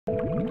I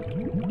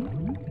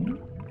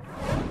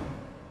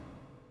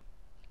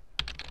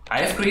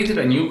have created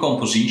a new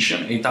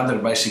composition,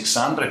 800 by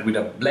 600, with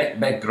a black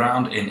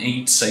background and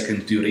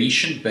 8-second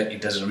duration, but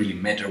it doesn't really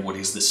matter what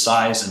is the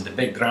size and the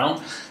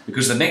background,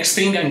 because the next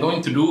thing I'm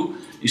going to do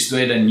is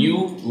to add a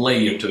new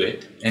layer to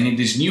it. And in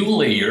this new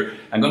layer,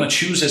 I'm going to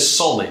choose a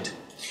solid.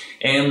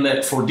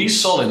 And for this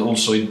solid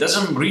also, it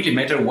doesn't really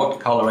matter what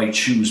color I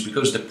choose,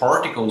 because the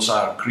particles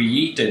are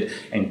created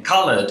and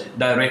colored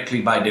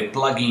directly by the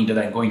plugin that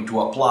I'm going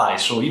to apply.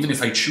 So even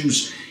if I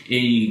choose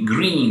a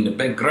green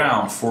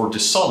background for the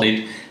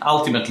solid,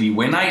 ultimately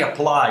when I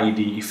apply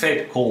the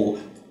effect called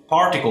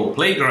particle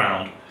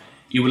playground,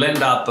 it will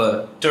end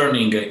up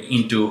turning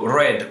into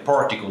red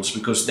particles,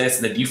 because that's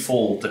the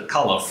default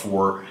color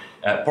for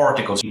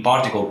particles in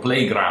particle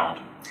playground.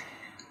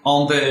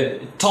 On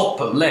the top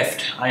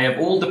left, I have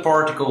all the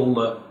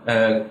particle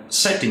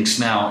settings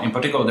now. In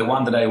particular, the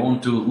one that I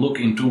want to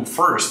look into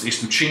first is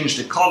to change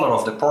the color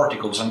of the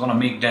particles. I'm going to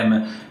make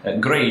them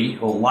gray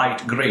or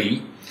light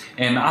gray.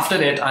 And after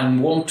that, I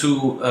want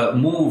to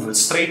move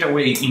straight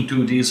away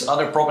into this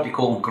other property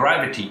called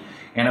gravity.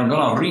 And I'm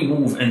going to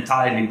remove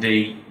entirely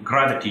the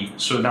gravity.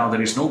 So now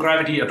there is no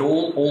gravity at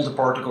all the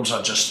particles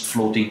are just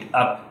floating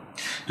up.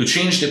 To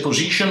change the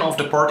position of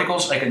the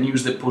particles, I can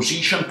use the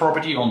position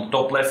property on the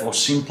top left, or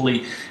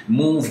simply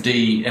move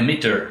the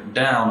emitter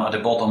down at the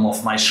bottom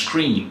of my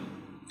screen.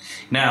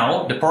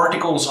 Now the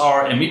particles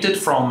are emitted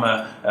from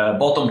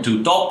bottom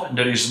to top.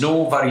 There is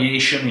no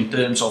variation in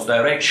terms of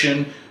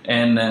direction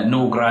and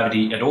no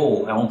gravity at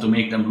all. I want to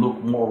make them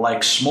look more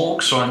like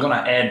smoke, so I'm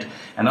gonna add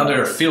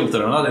another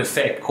filter, another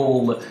effect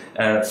called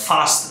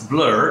fast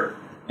blur.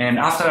 And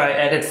after I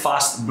added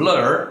fast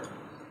blur,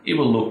 it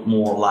will look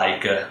more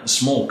like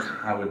smoke.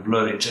 I will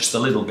blur it just a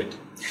little bit.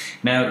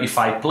 Now if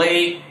I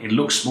play, it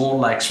looks more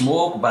like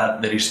smoke,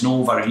 but there is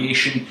no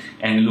variation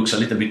and it looks a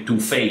little bit too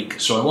fake.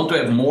 So I want to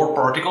have more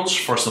particles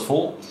first of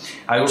all.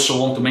 I also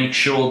want to make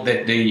sure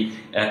that the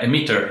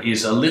emitter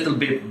is a little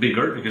bit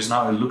bigger, because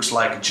now it looks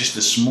like just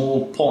a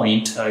small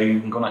point.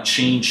 I'm gonna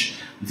change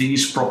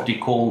this property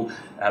called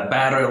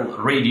barrel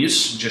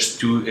radius just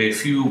to a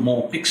few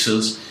more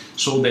pixels,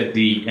 so that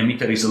the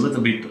emitter is a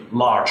little bit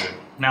larger.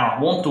 Now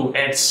I want to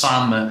add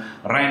some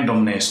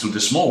randomness to the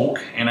smoke,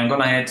 and I'm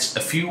gonna add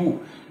a few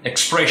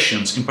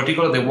expressions. In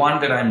particular, the one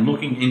that I'm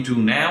looking into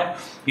now,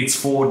 it's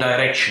for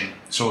direction.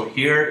 So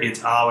here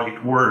it's how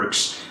it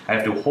works. I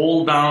have to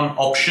hold down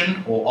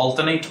Option or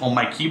Alternate on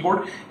my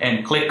keyboard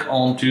and click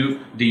onto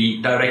the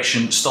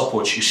direction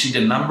stopwatch. You see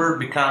the number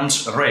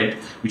becomes red,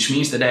 which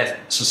means that I've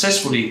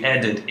successfully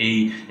added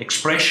a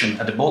expression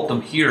at the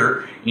bottom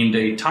here in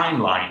the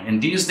timeline.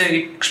 And this is the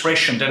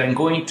expression that I'm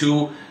going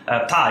to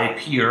type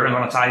here. I'm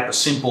going to type a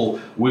simple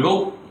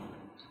wiggle,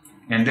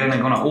 and then I'm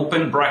going to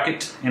open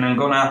bracket, and I'm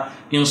going to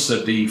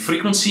insert the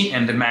frequency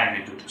and the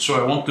magnitude. So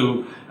I want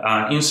to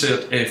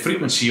insert a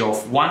frequency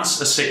of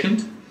once a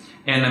second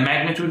and a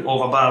magnitude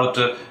of about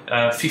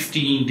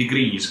 15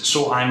 degrees.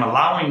 So I'm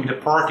allowing the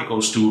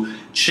particles to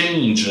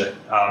change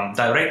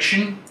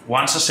direction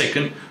once a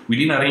second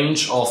within a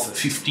range of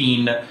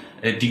 15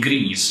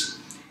 degrees.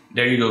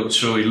 There you go.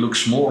 So it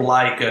looks more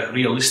like a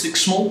realistic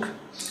smoke.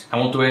 I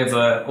want to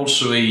have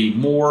also a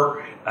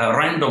more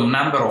random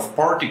number of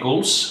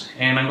particles,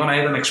 and I'm going to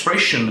have an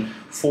expression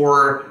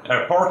for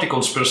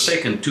particles per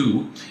second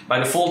too. By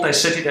default I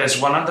set it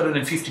as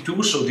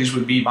 152, so this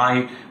will be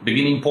my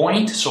beginning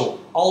point. So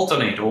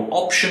alternate or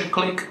option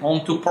click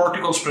onto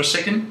particles per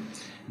second.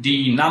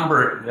 The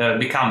number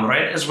become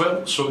red as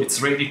well, so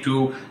it's ready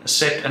to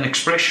set an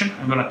expression.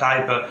 I'm going to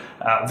type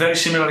a very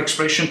similar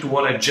expression to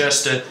what I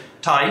just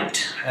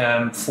typed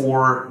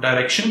for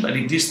direction, but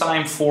this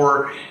time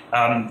for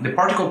the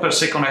particle per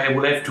second I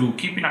will have to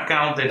keep in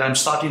account that I'm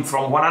starting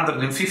from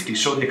 150,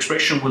 so the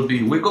expression will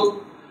be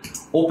wiggle,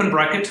 open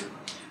bracket.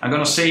 I'm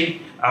going to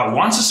say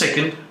once a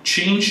second,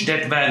 change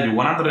that value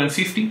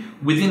 150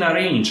 within a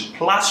range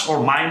plus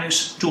or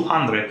minus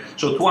 200.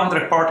 So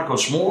 200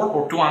 particles more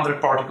or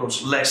 200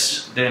 particles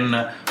less than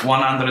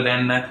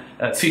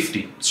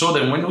 150. So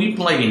then when we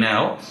play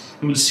now,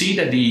 you will see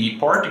that the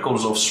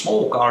particles of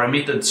smoke are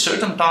emitted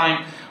certain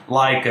time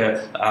like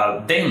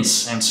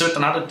dense and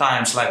certain other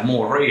times like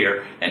more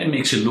rare, and it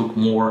makes it look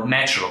more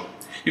natural.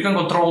 You can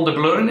control the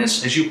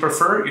blurriness as you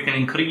prefer. You can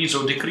increase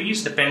or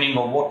decrease depending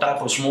on what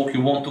type of smoke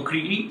you want to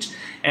create.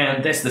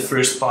 And that's the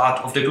first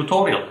part of the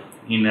tutorial.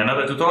 In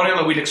another tutorial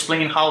I will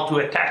explain how to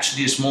attach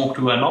this smoke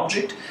to an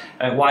object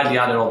while the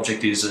other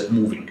object is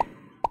moving.